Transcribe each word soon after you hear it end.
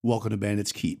Welcome to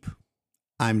Bandits Keep.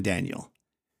 I'm Daniel.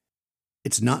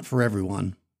 It's not for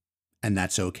everyone, and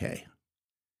that's okay.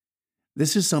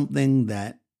 This is something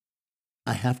that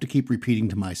I have to keep repeating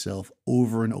to myself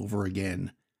over and over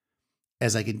again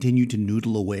as I continue to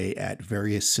noodle away at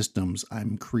various systems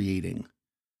I'm creating.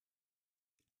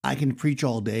 I can preach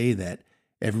all day that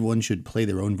everyone should play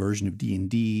their own version of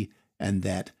D&D and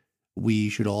that we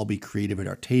should all be creative at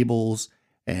our tables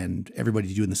and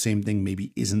everybody doing the same thing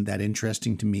maybe isn't that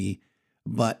interesting to me.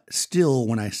 But still,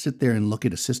 when I sit there and look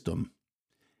at a system,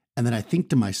 and then I think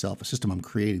to myself, a system I'm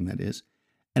creating, that is,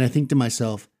 and I think to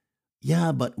myself,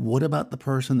 yeah, but what about the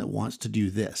person that wants to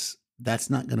do this? That's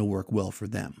not going to work well for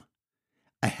them.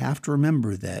 I have to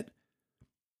remember that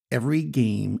every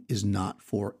game is not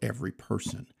for every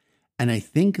person. And I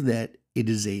think that it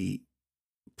is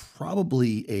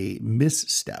probably a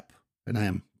misstep, and I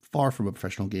am far from a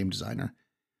professional game designer,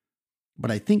 but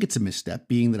I think it's a misstep,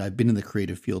 being that I've been in the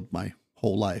creative field my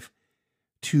whole life,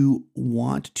 to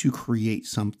want to create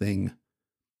something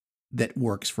that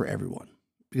works for everyone.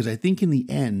 Because I think in the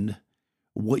end,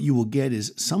 what you will get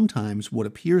is sometimes what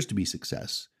appears to be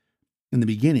success in the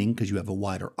beginning, because you have a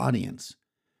wider audience,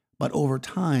 but over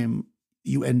time,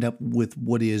 you end up with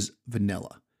what is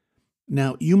vanilla.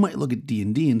 Now, you might look at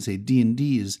D&D and say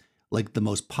D&D is like the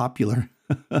most popular,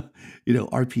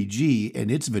 RPG, and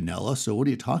it's vanilla. So what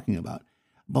are you talking about?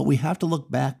 But we have to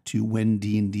look back to when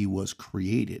D&D was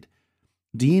created.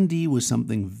 D&D was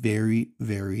something very,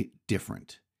 very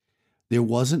different. There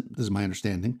wasn't, this is my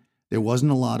understanding, there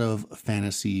wasn't a lot of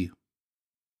fantasy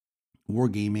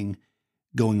wargaming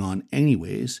going on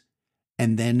anyways.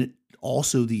 And then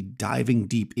also the diving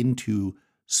deep into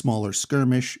smaller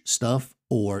skirmish stuff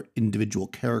or individual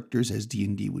characters as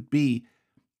D&D would be,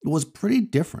 was pretty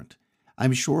different.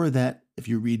 I'm sure that if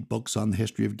you read books on the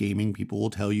history of gaming, people will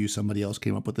tell you somebody else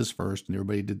came up with this first and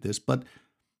everybody did this. But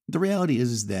the reality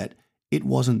is that it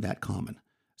wasn't that common.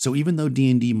 So even though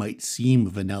D&D might seem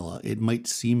vanilla, it might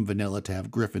seem vanilla to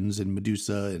have griffins and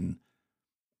Medusa and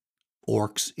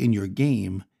orcs in your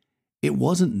game. It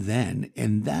wasn't then,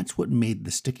 and that's what made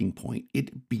the sticking point.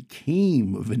 It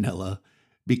became vanilla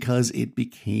because it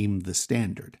became the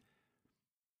standard.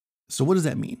 So what does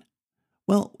that mean?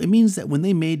 Well, it means that when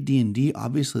they made D&D,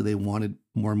 obviously they wanted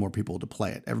more and more people to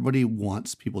play it. Everybody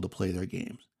wants people to play their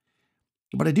games.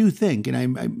 But I do think, and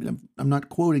I'm not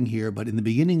quoting here, but in the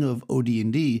beginning of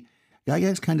OD&D,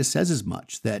 Gygax kind of says as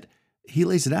much, that he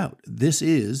lays it out. This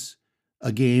is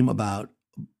a game about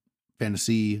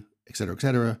fantasy, etc.,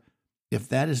 etc. If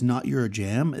that is not your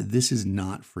jam, this is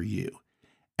not for you.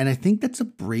 And I think that's a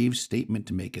brave statement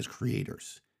to make as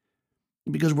creators,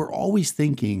 because we're always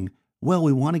thinking, well,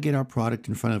 we want to get our product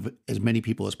in front of as many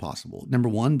people as possible. Number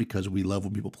one, because we love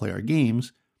when people play our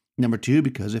games. Number two,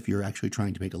 because if you're actually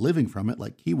trying to make a living from it,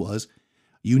 like he was,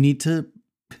 you need to,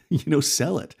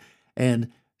 sell it.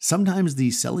 And sometimes the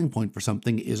selling point for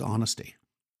something is honesty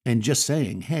and just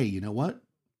saying, hey, you know what?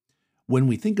 When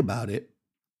we think about it,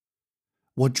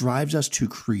 what drives us to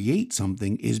create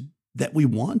something is that we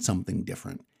want something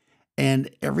different. And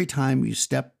every time you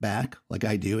step back, like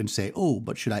I do, and say, oh,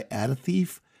 but should I add a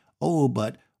thief? Oh,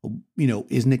 but,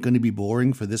 isn't it going to be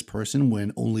boring for this person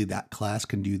when only that class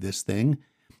can do this thing?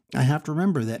 I have to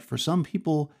remember that for some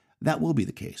people, that will be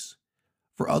the case.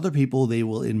 For other people, they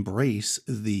will embrace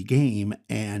the game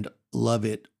and love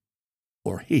it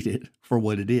or hate it for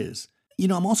what it is.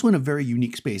 I'm also in a very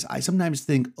unique space. I sometimes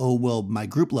think, oh, well, my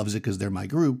group loves it because they're my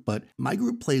group, but my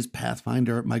group plays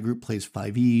Pathfinder, my group plays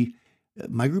 5e.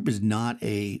 My group is not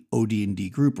a OD&D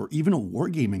group or even a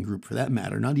wargaming group for that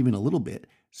matter, not even a little bit.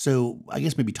 So I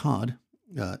guess maybe Todd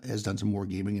has done some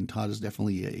wargaming, and Todd is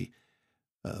definitely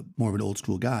more of an old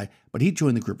school guy, but he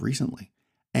joined the group recently.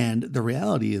 And the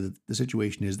reality of the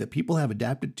situation is that people have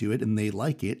adapted to it and they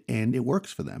like it and it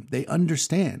works for them. They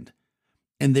understand.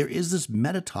 And there is this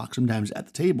meta talk sometimes at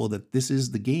the table that this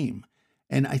is the game.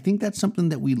 And I think that's something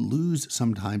that we lose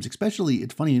sometimes, especially,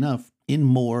 it's funny enough, in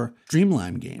more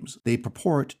streamlined games. They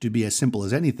purport to be as simple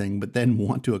as anything, but then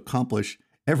want to accomplish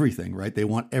everything, right? They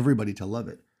want everybody to love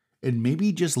it. And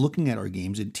maybe just looking at our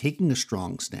games and taking a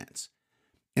strong stance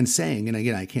and saying, and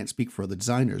again, I can't speak for the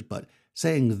designers, but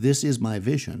saying, this is my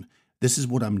vision, this is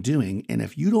what I'm doing. And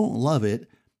if you don't love it,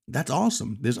 that's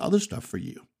awesome. There's other stuff for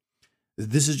you.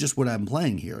 This is just what I'm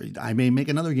playing here. I may make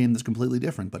another game that's completely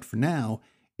different, but for now,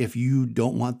 if you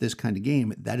don't want this kind of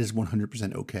game, that is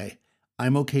 100% okay.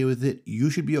 I'm okay with it. You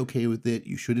should be okay with it.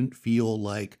 You shouldn't feel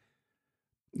like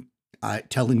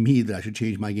telling me that I should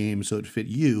change my game so it fit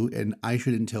you, and I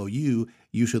shouldn't tell you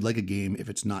you should like a game if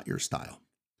it's not your style.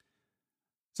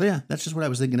 So yeah, that's just what I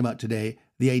was thinking about today.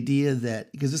 The idea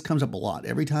that, because this comes up a lot,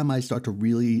 every time I start to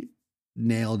really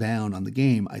nail down on the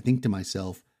game, I think to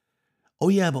myself, oh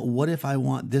yeah, but what if I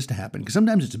want this to happen? Because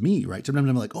sometimes it's me, right? Sometimes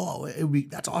I'm like, oh,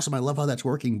 that's awesome. I love how that's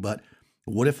working. But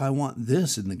what if I want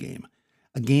this in the game?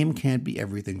 A game can't be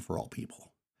everything for all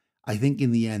people. I think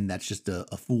in the end, that's just a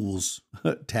fool's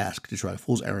task to try, a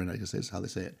fool's errand, I guess is how they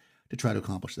say it, to try to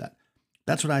accomplish that.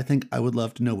 That's what I think. I would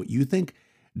love to know what you think.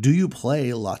 Do you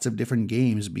play lots of different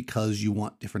games because you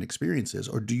want different experiences?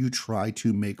 Or do you try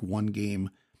to make one game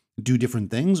do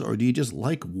different things? Or do you just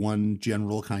like one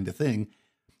general kind of thing?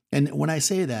 And when I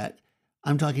say that,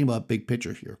 I'm talking about big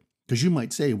picture here. Because you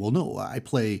might say, well, no, I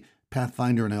play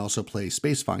Pathfinder and I also play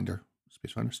Starfinder.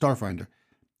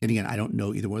 And again, I don't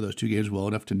know either one of those two games well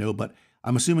enough to know, but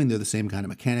I'm assuming they're the same kind of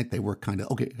mechanic. They work kind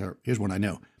of, okay, here's one I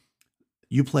know.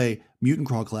 You play Mutant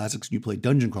Crawl Classics and you play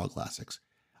Dungeon Crawl Classics.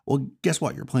 Well, guess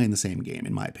what? You're playing the same game,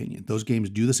 in my opinion. Those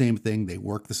games do the same thing. They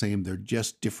work the same. They're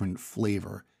just different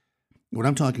flavor. What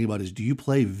I'm talking about is, do you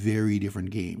play very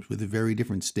different games with very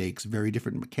different stakes, very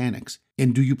different mechanics?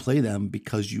 And do you play them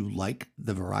because you like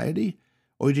the variety?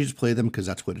 Or do you just play them because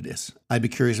that's what it is? I'd be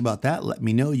curious about that. Let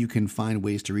me know. You can find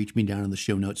ways to reach me down in the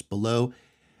show notes below.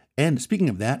 And speaking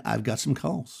of that, I've got some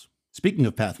calls. Speaking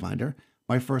of Pathfinder,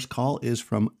 my first call is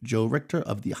from Joe Richter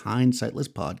of the Hindsightless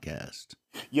podcast.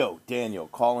 Yo, Daniel,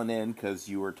 calling in because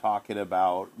you were talking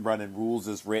about running rules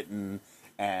as written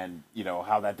and, you know,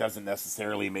 how that doesn't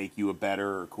necessarily make you a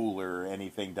better or cooler or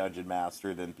anything dungeon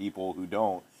master than people who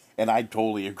don't. And I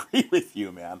totally agree with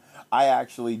you, man. I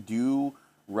actually do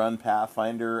run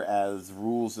Pathfinder as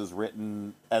rules as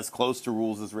written, as close to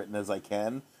rules as written as I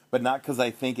can, but not because I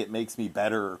think it makes me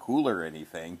better or cooler or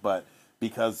anything, but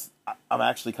because I'm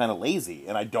actually kind of lazy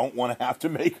and I don't want to have to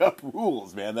make up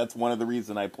rules, man. That's one of the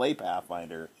reasons I play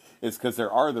Pathfinder, is because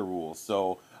there are the rules.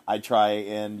 So I try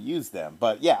and use them.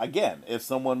 But yeah, again, if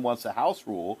someone wants a house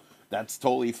rule, that's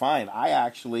totally fine. I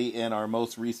actually, in our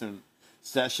most recent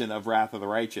session of Wrath of the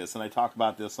Righteous, and I talk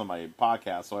about this on my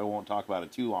podcast, so I won't talk about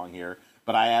it too long here,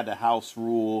 but I had to house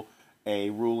rule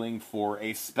a ruling for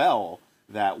a spell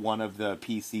that one of the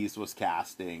PCs was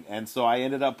casting. And so I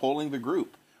ended up polling the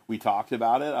group. We talked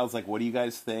about it. I was like, what do you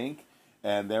guys think?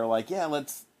 And they're like, yeah,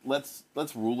 let's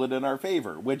rule it in our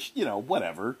favor, which, you know,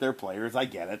 whatever. They're players. I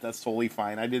get it. That's totally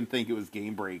fine. I didn't think it was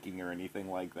game breaking or anything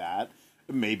like that.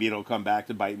 Maybe it'll come back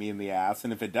to bite me in the ass.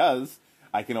 And if it does,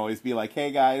 I can always be like,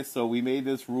 hey guys, so we made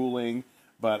this ruling,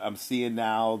 but I'm seeing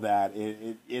now that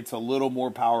it's a little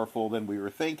more powerful than we were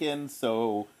thinking.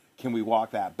 So can we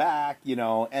walk that back? You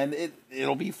know, and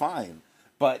it'll be fine.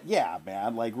 But yeah,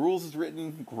 man, like rules is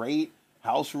written, great.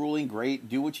 House ruling, great.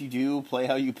 Do what you do, play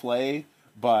how you play.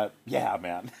 But yeah,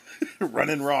 man,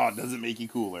 running raw doesn't make you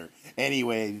cooler.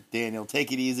 Anyway, Daniel,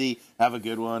 take it easy. Have a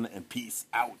good one, and peace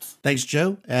out. Thanks,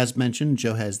 Joe. As mentioned,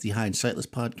 Joe has the Hindsightless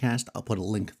podcast. I'll put a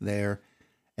link there,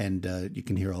 and you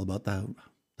can hear all about the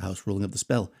house ruling of the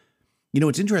spell. You know,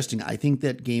 it's interesting. I think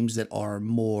that games that are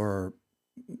more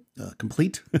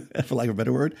complete, for lack of a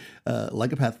better word,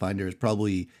 like a Pathfinder, is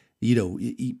probably, you know,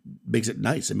 it makes it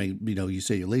nice. It may, you know, you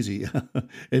say you're lazy.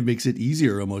 It makes it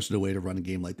easier almost in a way to run a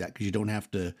game like that, because you don't have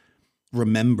to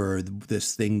remember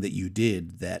this thing that you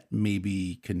did that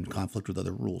maybe can conflict with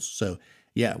other rules. So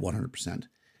yeah, 100%.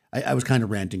 I was kind of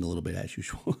ranting a little bit as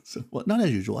usual. So, well, not as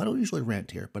usual. I don't usually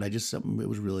rant here, but I just, something, it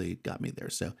was really got me there.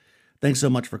 So thanks so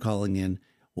much for calling in.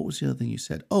 What was the other thing you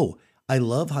said? Oh, I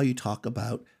love how you talk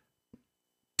about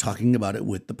talking about it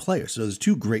with the player. So there's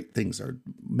two great things, or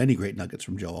many great nuggets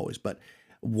from Joe always, but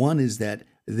one is that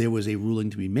there was a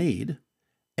ruling to be made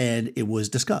and it was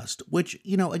discussed, which,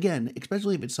 you know, again,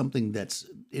 especially if it's something that's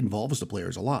involves the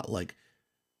players a lot, like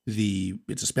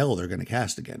it's a spell they're going to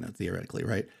cast again, theoretically,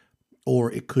 right?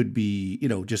 Or it could be, you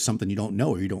know, just something you don't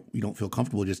know, or you don't feel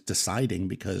comfortable just deciding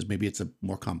because maybe it's a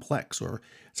more complex, or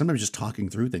sometimes just talking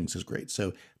through things is great.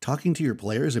 So talking to your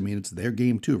players, I mean, it's their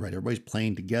game too, right? Everybody's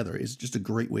playing together. It's just a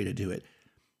great way to do it.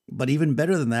 But even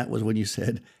better than that was when you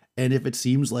said, and if it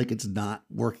seems like it's not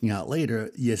working out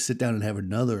later, you sit down and have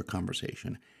another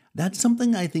conversation. That's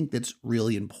something I think that's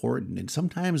really important and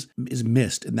sometimes is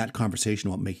missed in that conversation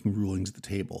about making rulings at the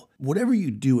table. Whatever you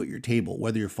do at your table,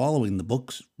 whether you're following the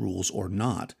book's rules or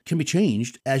not, can be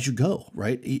changed as you go,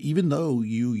 right? Even though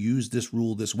you use this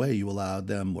rule this way, you allowed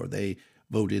them, or they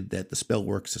voted that the spell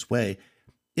works this way.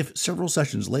 If several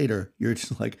sessions later, you're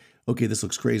just like, okay, this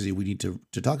looks crazy, we need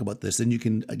to talk about this, then you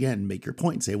can, again, make your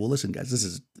point and say, well, listen,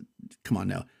 guys, come on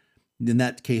now. In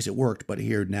that case, it worked, but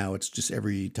here now it's just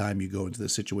every time you go into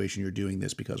this situation, you're doing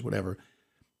this because whatever.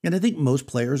 And I think most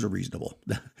players are reasonable.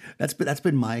 That's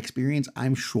been my experience.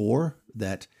 I'm sure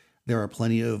that there are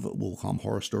plenty of, we'll call them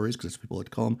horror stories, because that's what people like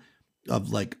to call them,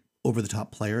 of like over the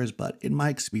top players, but in my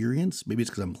experience, maybe it's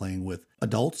because I'm playing with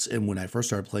adults, and when I first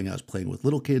started playing, I was playing with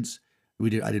little kids. I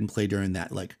didn't play during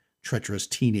that like treacherous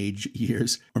teenage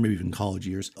years, or maybe even college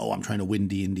years. Oh, I'm trying to win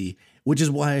D&D, which is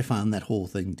why I found that whole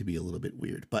thing to be a little bit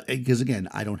weird. But because again,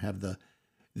 I don't have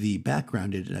the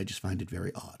background in it, and I just find it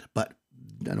very odd. But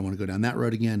I don't want to go down that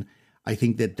road again. I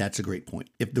think that that's a great point.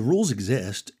 If the rules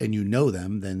exist and you know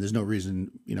them, then there's no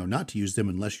reason, not to use them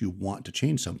unless you want to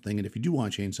change something. And if you do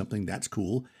want to change something, that's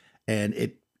cool. And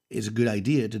it is a good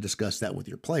idea to discuss that with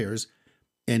your players.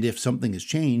 And if something has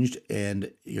changed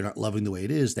and you're not loving the way it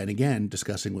is, then again,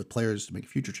 discussing with players to make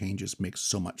future changes makes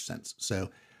so much sense. So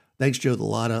thanks, Joe. A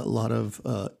lot of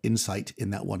insight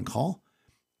in that one call.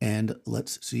 And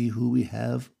let's see who we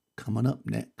have coming up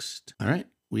next. All right.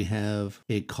 We have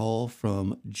a call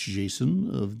from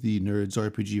Jason of the Nerds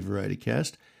RPG Variety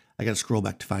Cast. I got to scroll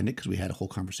back to find it because we had a whole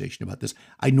conversation about this.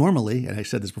 I normally, and I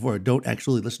said this before, I don't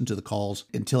actually listen to the calls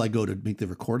until I go to make the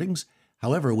recordings.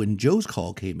 However, when Joe's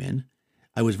call came in,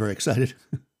 I was very excited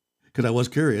because I was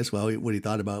curious, what he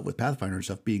thought about with Pathfinder and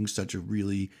stuff being such a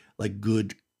really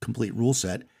good, complete rule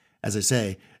set, as I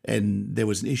say, and there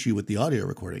was an issue with the audio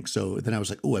recording. So then I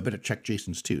was like, oh, I better check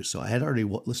Jason's too. So I had already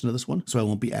listened to this one, so I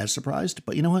won't be as surprised.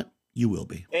 But you know what? You will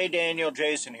be. Hey, Daniel,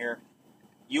 Jason here.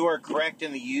 You are correct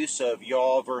in the use of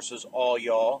y'all versus all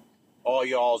y'all. All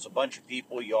y'all is a bunch of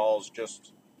people. Y'all is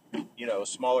just, a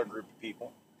smaller group of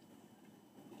people.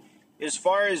 As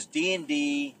far as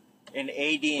D&D and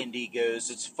AD&D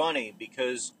goes, it's funny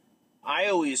because I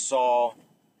always saw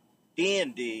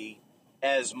D&D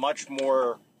as much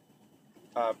more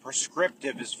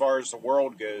prescriptive as far as the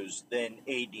world goes than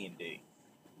AD&D.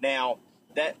 Now,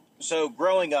 so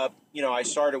growing up, I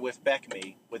started with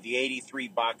BECMI with the 83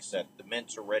 box set, the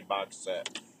Mincer Red box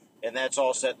set, and that's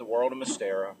all set in the world of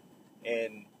Mystera.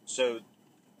 And so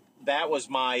that was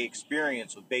my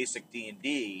experience with basic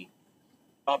D&D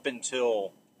up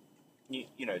until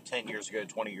 10 years ago,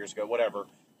 20 years ago, whatever,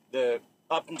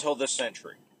 up until this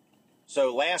century.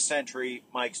 So last century,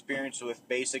 my experience with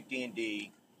basic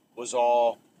D&D was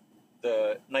all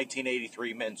the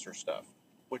 1983 Mincer stuff,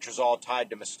 which was all tied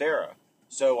to Mystera.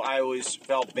 So I always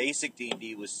felt basic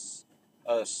D&D was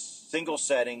a single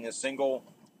setting, a single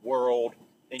world,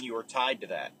 and you were tied to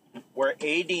that. Where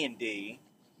AD&D,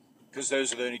 because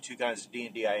those are the only two kinds of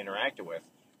D&D I interacted with,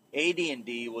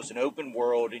 AD&D was an open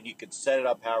world, and you could set it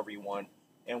up however you want.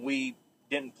 And we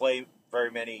didn't play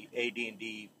very many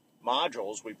AD&D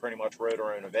modules. We pretty much wrote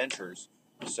our own adventures.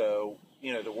 So,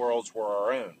 the worlds were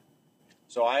our own.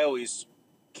 So I always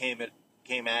came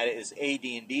at it as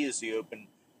AD&D is the open,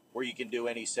 where you can do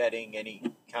any setting, any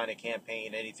kind of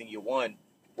campaign, anything you want,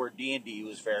 where D&D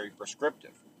was very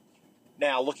prescriptive.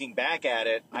 Now, looking back at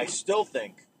it, I still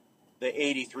think the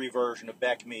 83 version of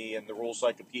BECMI and the Rule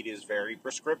Cyclopedia is very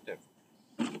prescriptive.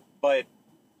 But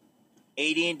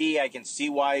AD&D, I can see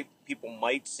why people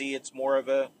might see it's more of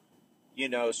a,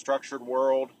 structured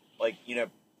world,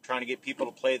 trying to get people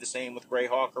to play the same with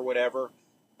Greyhawk or whatever,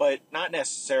 but not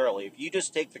necessarily. If you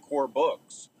just take the core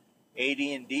books,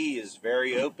 AD&D is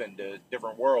very open to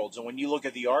different worlds, and when you look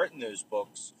at the art in those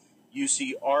books, you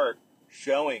see art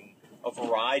showing a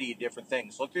variety of different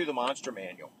things. Look through the Monster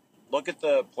Manual. Look at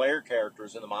the player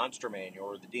characters in the Monster Manual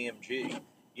or the DMG.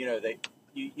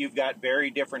 You've got very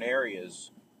different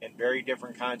areas and very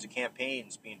different kinds of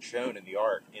campaigns being shown in the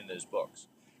art in those books.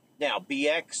 Now,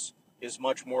 BX is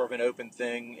much more of an open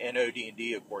thing, and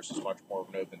OD&D, of course, is much more of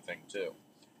an open thing, too.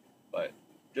 But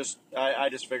I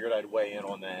just figured I'd weigh in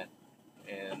on that.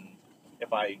 And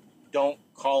if I don't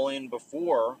call in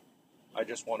before, I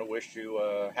just want to wish you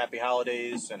happy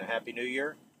holidays and a happy new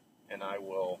year. And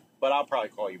but I'll probably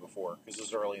call you before, because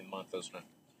it's early in the month, isn't it?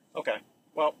 Okay.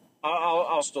 Well,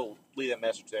 I'll still leave that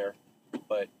message there.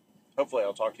 But hopefully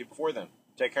I'll talk to you before then.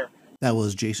 Take care. That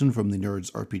was Jason from the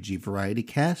Nerds RPG Variety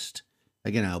Cast.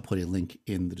 Again, I'll put a link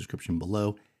in the description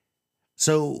below.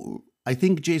 So I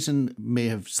think Jason may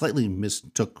have slightly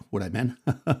mistook what I meant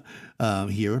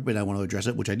here, but I want to address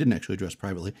it, which I didn't actually address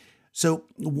privately. So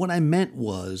what I meant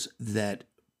was that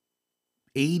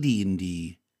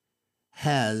AD&D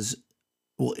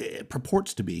it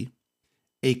purports to be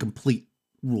a complete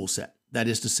rule set. That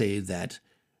is to say that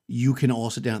you can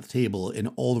all sit down at the table and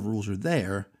all the rules are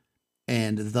there,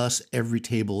 and thus every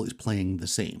table is playing the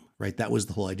same, right? That was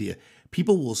the whole idea.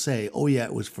 People will say, oh yeah,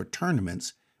 it was for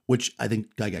tournaments, which I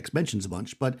think Gygax mentions a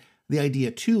bunch, but the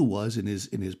idea too was, and is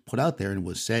put out there and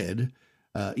was said,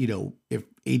 if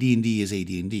AD&D is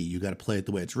AD&D, you got to play it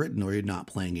the way it's written, or you're not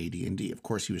playing AD&D. Of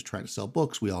course, he was trying to sell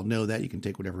books. We all know that. You can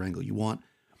take whatever angle you want.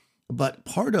 But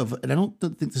part of, and I don't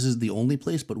think this is the only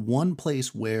place, but one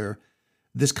place where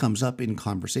this comes up in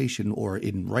conversation or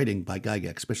in writing by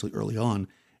Gygax, especially early on,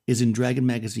 is in Dragon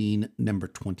Magazine number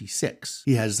 26.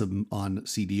 He has them on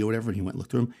CD or whatever, and he went and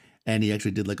looked through them, and he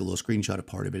actually did like a little screenshot of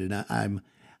part of it.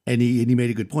 And he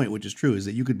made a good point, which is true, is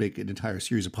that you could make an entire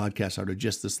series of podcasts out of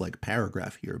just this like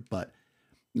paragraph here. But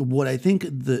what I think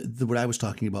what I was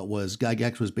talking about was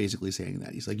Gygax was basically saying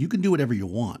that he's like, you can do whatever you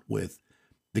want with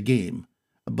the game,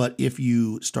 but if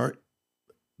you start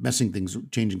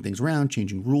changing things around,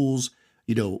 changing rules,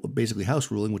 basically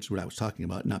house ruling, which is what I was talking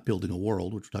about, not building a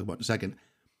world, which we'll talk about in a second,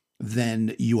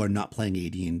 then you are not playing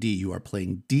AD&D. You are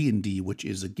playing D&D, which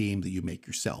is a game that you make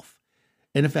yourself.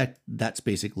 And in fact, that's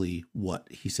basically what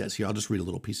he says here. I'll just read a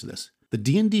little piece of this. The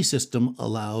D&D system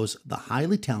allows the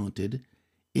highly talented,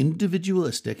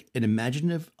 individualistic, and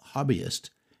imaginative hobbyist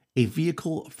a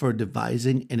vehicle for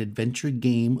devising an adventure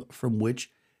game from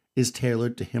which is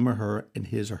tailored to him or her and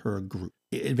his or her group.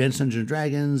 Advanced Dungeons and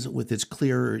Dragons, with its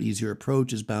clearer, easier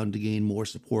approach, is bound to gain more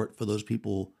support for those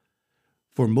people.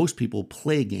 For most people,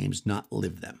 play games, not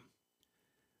live them.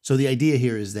 So the idea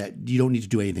here is that you don't need to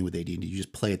do anything with AD&D. You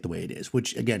just play it the way it is,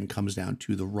 which again comes down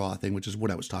to the raw thing, which is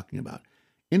what I was talking about.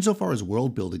 Insofar as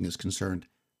world building is concerned,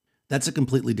 that's a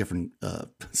completely different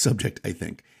subject, I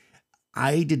think.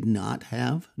 I did not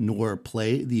have nor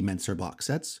play the Menser box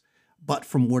sets, but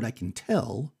from what I can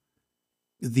tell,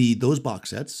 those box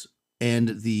sets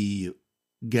and the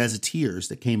gazetteers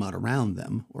that came out around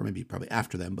them, or maybe probably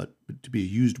after them, but to be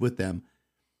used with them,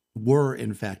 were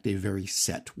in fact a very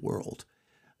set world.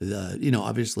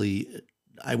 Obviously,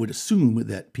 I would assume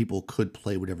that people could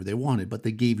play whatever they wanted, but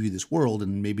they gave you this world,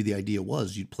 and maybe the idea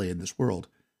was you'd play in this world.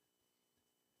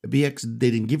 BX, they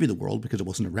didn't give you the world because it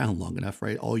wasn't around long enough,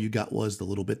 right? All you got was the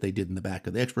little bit they did in the back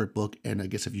of the expert book, and I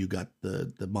guess if you got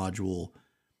the module,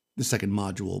 the second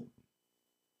module,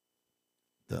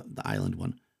 the island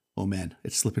one, oh man,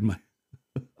 it's slipping my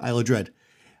Isle of Dread.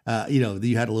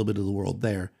 You had a little bit of the world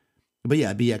there. But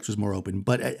yeah, BX was more open.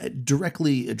 But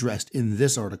directly addressed in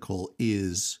this article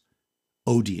is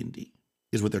OD&D,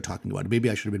 is what they're talking about. Maybe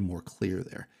I should have been more clear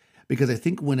there. Because I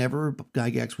think whenever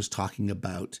Gygax was talking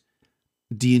about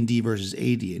D&D versus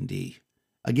AD&D,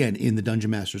 again, in the Dungeon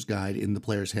Master's Guide, in the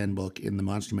Player's Handbook, in the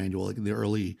Monster Manual, like in the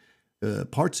early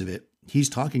parts of it, he's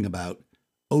talking about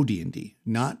OD&D,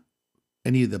 not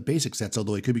any of the basic sets,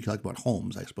 although he could be talking about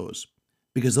Holmes, I suppose.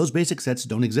 Because those basic sets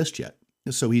don't exist yet.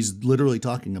 So he's literally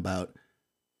talking about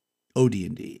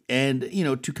OD&D. And,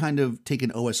 to kind of take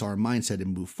an OSR mindset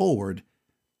and move forward,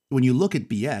 when you look at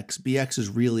BX is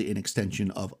really an extension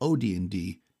of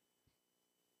OD&D,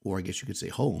 or I guess you could say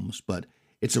Holmes, but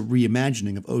it's a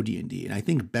reimagining of OD&D. And I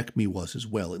think BECMI was as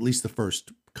well, at least the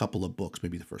first couple of books,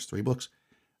 maybe the first 3 books.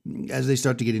 As they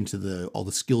start to get into all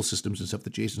the skill systems and stuff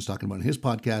that Jason's talking about in his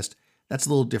podcast, that's a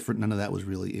little different. None of that was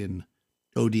really in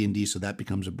OD&D, so that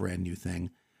becomes a brand new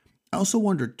thing. I also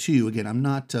wonder, too, again, I'm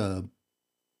not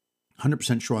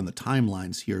 100% sure on the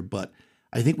timelines here, but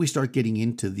I think we start getting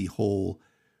into the whole,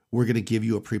 we're going to give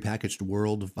you a prepackaged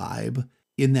world vibe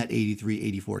in that 83,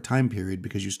 84 time period,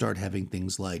 because you start having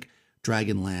things like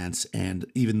Dragonlance and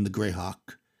even the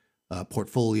Greyhawk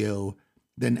portfolio.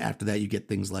 Then after that, you get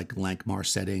things like Lankmar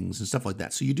settings and stuff like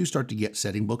that. So you do start to get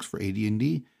setting books for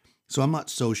AD&D. So I'm not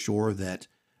so sure that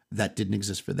didn't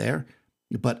exist for there.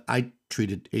 But I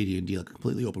treated AD&D like a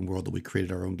completely open world that we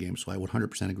created our own game. So I would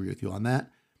 100% agree with you on that.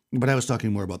 But I was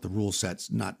talking more about the rule sets,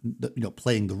 not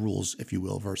playing the rules, if you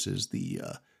will, versus the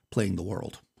playing the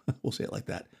world. We'll say it like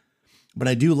that. But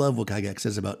I do love what Gygax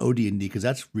says about OD&D, because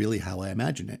that's really how I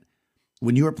imagine it.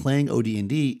 When you are playing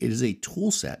OD&D, it is a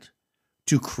tool set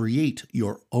to create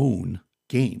your own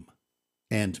game.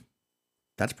 And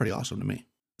that's pretty awesome to me.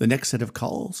 The next set of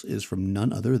calls is from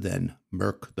none other than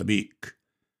Merc the Meek.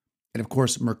 And of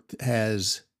course, Merc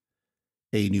has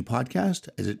a new podcast.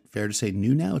 Is it fair to say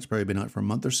new now? It's probably been out for a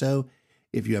month or so.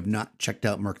 If you have not checked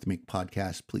out Merc the Meek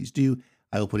podcast, please do.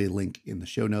 I will put a link in the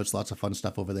show notes. Lots of fun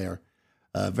stuff over there.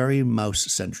 Very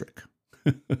mouse-centric.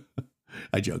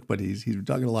 I joke, but he's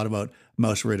talking a lot about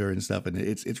Mouse Ritter and stuff, and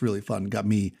it's really fun. Got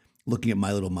me looking at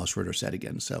my little Mouse Ritter set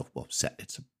again. So,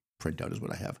 it's a printout is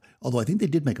what I have. Although I think they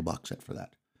did make a box set for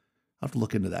that. I'll have to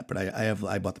look into that, but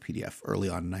I bought the PDF early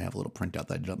on, and I have a little printout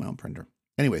that I did on my own printer.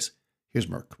 Anyways, here's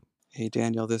Merc. Hey,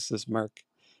 Daniel, this is Merc.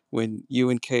 When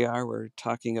you and KR were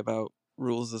talking about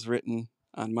rules as written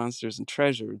on Monsters and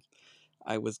Treasures,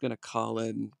 I was going to call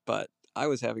in, but I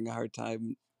was having a hard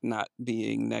time not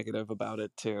being negative about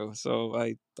it too. So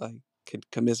I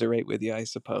could commiserate with you, I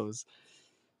suppose.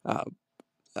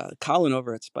 Colin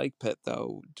over at Spike Pit,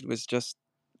 though, was just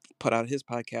put out his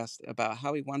podcast about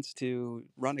how he wants to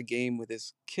run a game with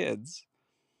his kids.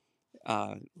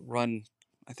 I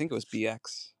think it was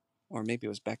BX or maybe it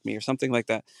was Beckme or something like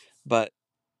that. But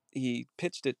he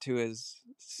pitched it to his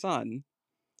son,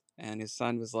 and his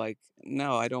son was like,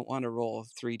 "No, I don't want to roll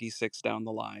 3d6 down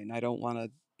the line. I don't want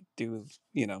to do,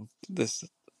 this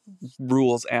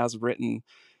rules as written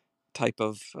type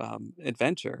of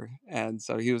adventure." And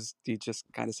so he just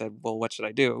kind of said, "Well, what should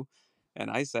I do?"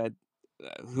 And I said,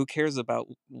 "Who cares about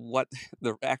what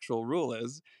the actual rule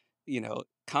is?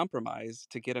 Compromise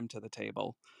to get him to the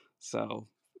table." So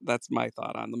that's my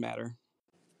thought on the matter.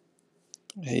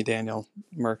 Hey, Daniel,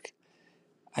 Merc.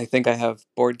 I think I have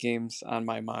board games on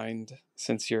my mind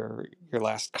since your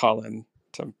last call in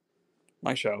to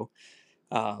my show.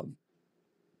 Um,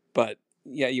 but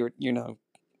yeah, you're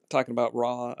talking about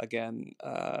Raw again,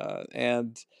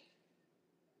 and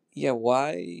yeah,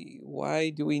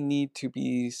 why do we need to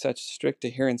be such strict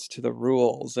adherence to the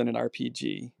rules in an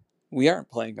RPG? We aren't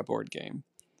playing a board game.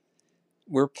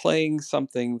 We're playing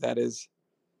something that is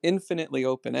infinitely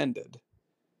open-ended.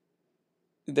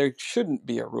 There shouldn't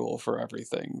be a rule for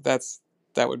everything. That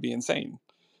would be insane.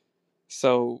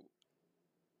 So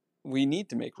we need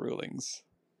to make rulings.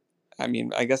 I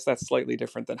mean, I guess that's slightly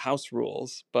different than house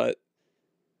rules, but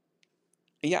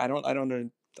yeah,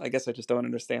 I guess I just don't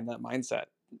understand that mindset.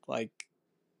 Like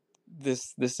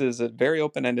this is a very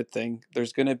open-ended thing.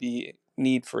 There's going to be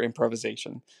need for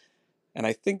improvisation, and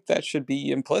I think that should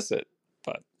be implicit,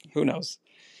 but who knows?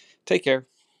 Take care.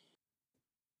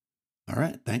 All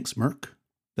right. Thanks, Merc.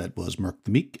 That was Merc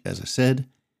the Meek, as I said.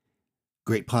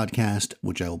 Great podcast,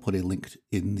 which I will put a link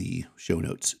in the show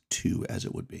notes to, as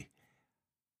it would be.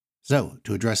 So,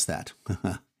 to address that,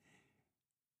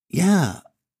 yeah,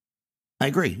 I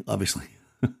agree, obviously,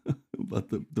 about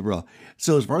the Raw.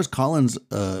 So, as far as Colin's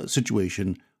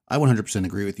situation, I 100%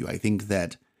 agree with you. I think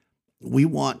that we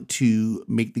want to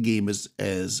make the game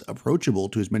as approachable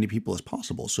to as many people as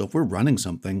possible. So, if we're running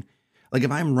something, like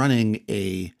if I'm running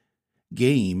a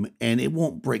game and it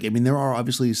won't break. I mean, there are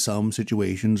obviously some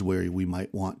situations where we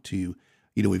might want to,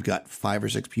 we've got 5 or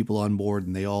 6 people on board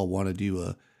and they all want to do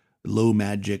a low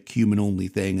magic human only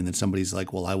thing. And then somebody's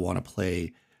like, well, I want to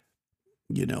play,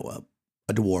 a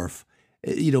dwarf.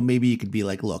 Maybe you could be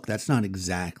like, look, that's not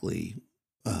exactly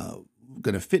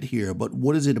going to fit here, but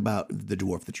what is it about the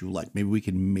dwarf that you like? Maybe we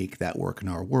can make that work in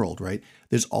our world, right?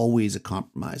 There's always a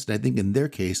compromise. And I think in their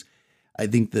case, I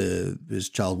think this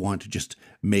child wanted to just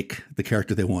make the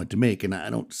character they wanted to make, and I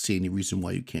don't see any reason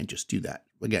why you can't just do that.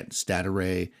 Again, stat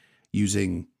array, these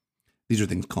are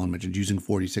things Colin mentioned, using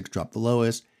 46, drop the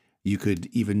lowest. You could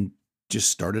even just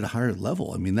start at a higher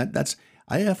level. I mean,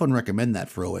 I often recommend that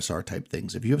for OSR type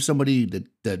things. If you have somebody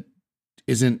that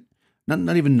isn't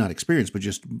not even not experienced, but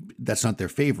just that's not their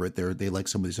favorite. They like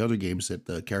some of these other games that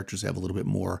the characters have a little bit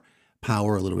more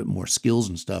power, a little bit more skills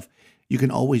and stuff. You can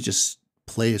always just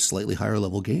play a slightly higher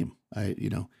level game.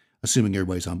 Assuming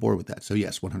everybody's on board with that. So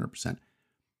yes, 100%. To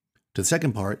the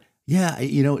second part, yeah,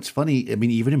 it's funny. I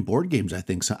mean, even in board games, I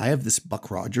think so. I have this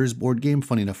Buck Rogers board game,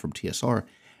 funny enough, from TSR,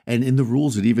 and in the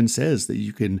rules, it even says that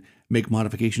you can make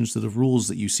modifications to the rules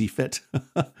that you see fit.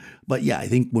 But yeah, I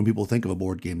think when people think of a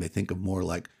board game, they think of more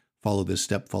like follow this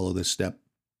step,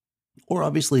 or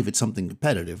obviously if it's something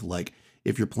competitive, like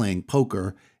if you're playing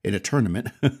poker in a tournament,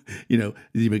 you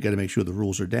got to make sure the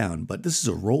rules are down. But this is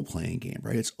a role-playing game,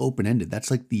 right? It's open-ended.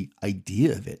 That's like the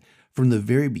idea of it from the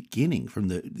very beginning, from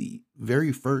the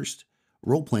very first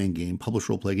role-playing game, published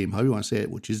role-play game, however you want to say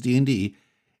it, which is D&D.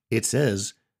 It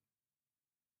says,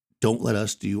 don't let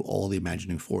us do all the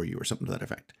imagining for you, or something to that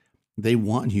effect. They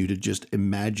want you to just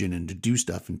imagine and to do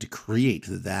stuff and to create.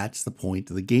 That's the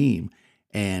point of the game.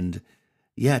 And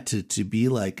yeah, to be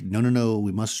like, no,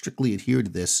 we must strictly adhere to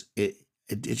this. It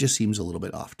just seems a little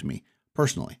bit off to me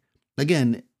personally.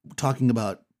 Again, talking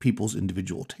about people's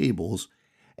individual tables,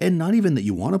 and not even that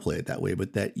you want to play it that way,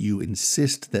 but that you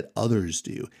insist that others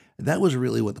do. That was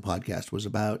really what the podcast was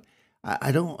about.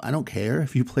 I don't care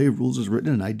if you play rules as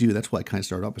written, and I do. That's why I kind of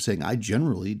started off by saying I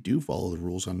generally do follow the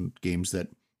rules on games that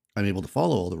I'm able to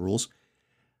follow all the rules.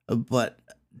 But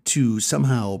to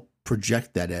somehow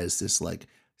project that as this like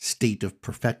state of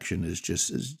perfection is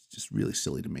just really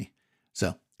silly to me.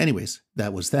 So, anyways,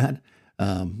 that was that.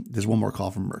 There's one more call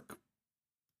from Merc.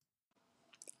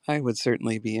 I would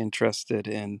certainly be interested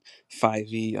in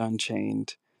 5e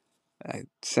Unchained.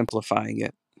 Simplifying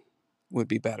it would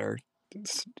be better.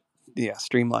 Yeah,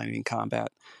 streamlining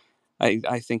combat.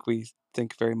 I think we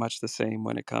think very much the same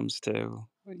when it comes to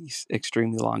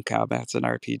extremely long combats and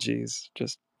RPGs.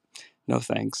 Just no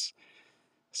thanks.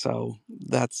 So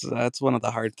that's one of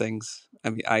the hard things. I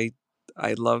mean,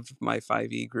 I love my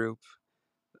 5e group.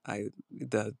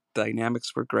 The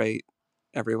dynamics were great.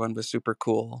 Everyone was super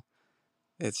cool.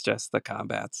 It's just the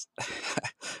combats.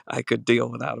 I could deal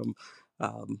without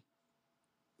them.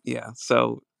 Yeah,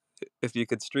 so if you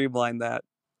could streamline that,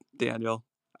 Daniel,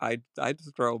 I'd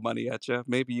throw money at you.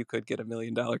 Maybe you could get $1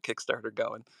 million Kickstarter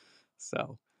going.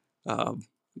 So, um,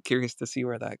 curious to see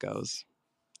where that goes.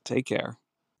 Take care.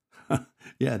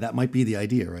 Yeah, that might be the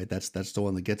idea, right? That's the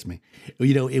one that gets me.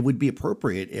 You know, it would be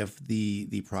appropriate if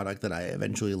the product that I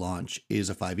eventually launch is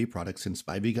a 5e product, since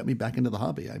 5e got me back into the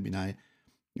hobby. I mean, I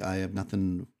have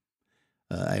nothing.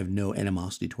 I have no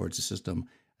animosity towards the system.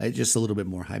 It's just a little bit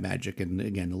more high magic, and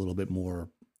again, a little bit more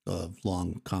of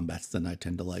long combats than I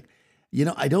tend to like. You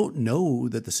know, I don't know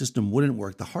that the system wouldn't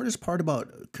work. The hardest part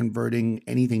about converting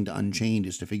anything to Unchained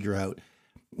is to figure out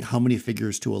how many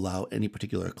figures to allow any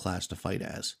particular class to fight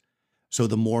as. So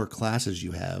the more classes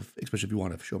you have, especially if you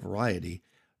want to show variety,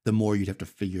 the more you'd have to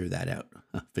figure that out,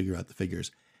 figure out the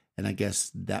figures. And I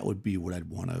guess that would be what I'd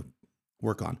want to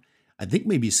work on. I think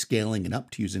maybe scaling it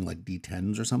up to using like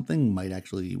D10s or something might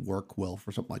actually work well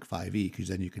for something like 5e, because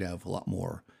then you could have a lot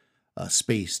more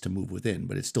space to move within.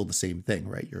 But it's still the same thing,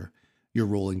 right? You're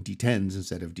rolling D10s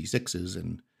instead of D6s,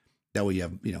 and that way you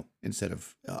have, you know, instead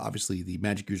of obviously the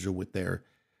magic user with their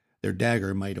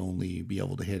dagger might only be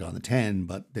able to hit on the 10,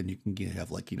 but then you can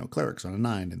have like, you know, clerics on a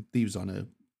 9 and thieves on a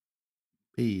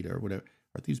 8 or whatever.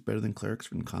 Are thieves better than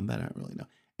clerics in combat? I don't really know.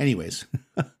 Anyways,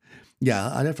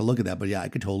 yeah, I'd have to look at that, but yeah, I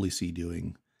could totally see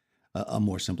doing a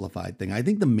more simplified thing. I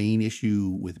think the main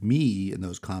issue with me in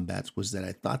those combats was that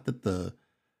I thought that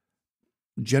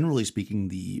generally speaking,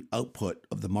 the output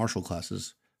of the martial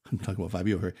classes, I'm talking about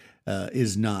 5e over here,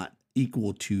 is not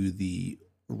equal to the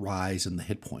rise in the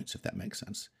hit points, if that makes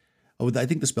sense. I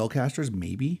think the spellcasters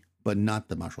maybe, but not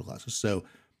the martial classes. So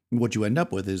what you end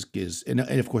up with is and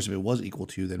of course, if it was equal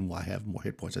to, then why have more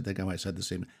hit points? I think I might have said the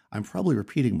same. I'm probably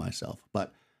repeating myself,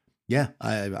 but yeah,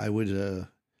 I would.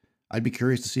 I'd be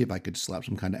curious to see if I could slap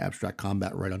some kind of abstract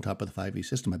combat right on top of the 5e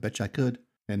system. I bet you I could,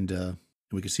 and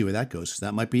we could see where that goes. So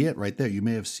that might be it right there. You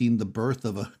may have seen the birth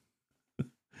of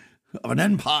an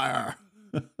empire.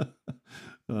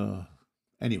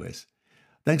 Anyways.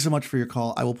 Thanks so much for your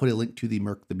call. I will put a link to the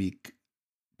Merc the Meek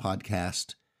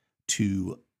podcast,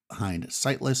 to Hind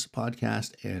Sightless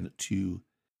podcast, and to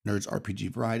Nerds RPG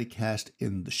Variety Cast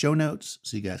in the show notes,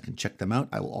 so you guys can check them out.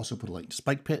 I will also put a link to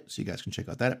Spike Pit, so you guys can check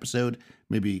out that episode.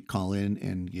 Maybe call in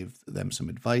and give them some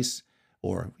advice,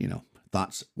 or, you know,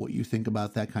 thoughts, what you think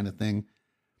about that kind of thing.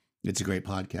 It's a great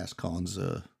podcast. Colin's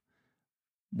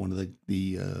one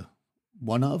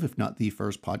of, if not the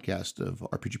first podcast of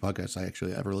RPG podcasts I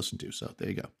actually ever listened to. So there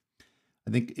you go.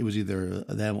 I think it was either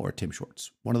them or Tim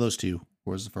Shorts. One of those two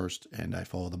was the first, and I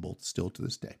follow them both still to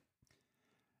this day.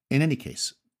 In any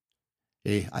case,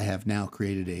 I have now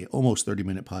created a almost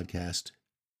 30-minute podcast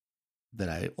that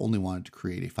I only wanted to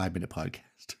create a 5-minute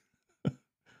podcast.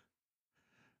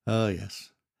 Oh, yes.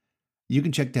 You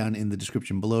can check down in the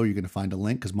description below. You're going to find a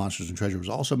link, because Monsters and Treasure was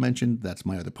also mentioned. That's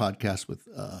my other podcast with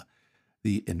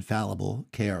the infallible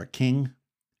KR King.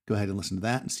 Go ahead and listen to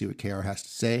that and see what KR has to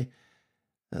say.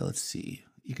 Let's see.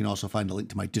 You can also find a link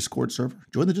to my Discord server.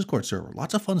 Join the Discord server.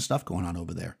 Lots of fun stuff going on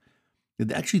over there.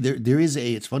 Actually, there is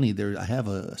it's funny, I have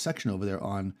a section over there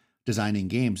on designing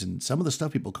games, and some of the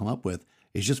stuff people come up with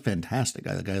is just fantastic.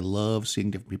 I love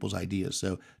seeing different people's ideas.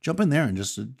 So jump in there and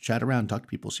just chat around, talk to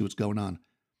people, see what's going on.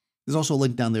 There's also a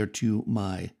link down there to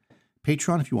my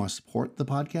Patreon if you want to support the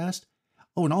podcast.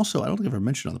 Oh, and also, I don't think I've ever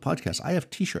mentioned on the podcast, I have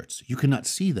t-shirts. You cannot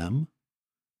see them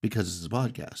because it's a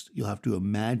podcast. You'll have to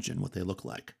imagine what they look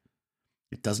like.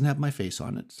 It doesn't have my face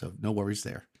on it, so no worries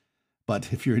there.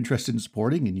 But if you're interested in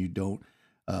supporting and you're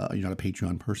not a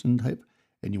Patreon person type,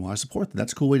 and you want to support them,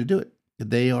 that's a cool way to do it.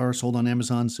 They are sold on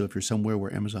Amazon, so if you're somewhere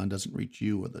where Amazon doesn't reach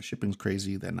you or the shipping's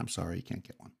crazy, then I'm sorry, you can't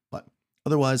get one. But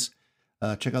otherwise,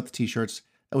 check out the t-shirts.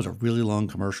 That was a really long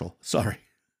commercial. Sorry.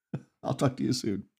 I'll talk to you soon.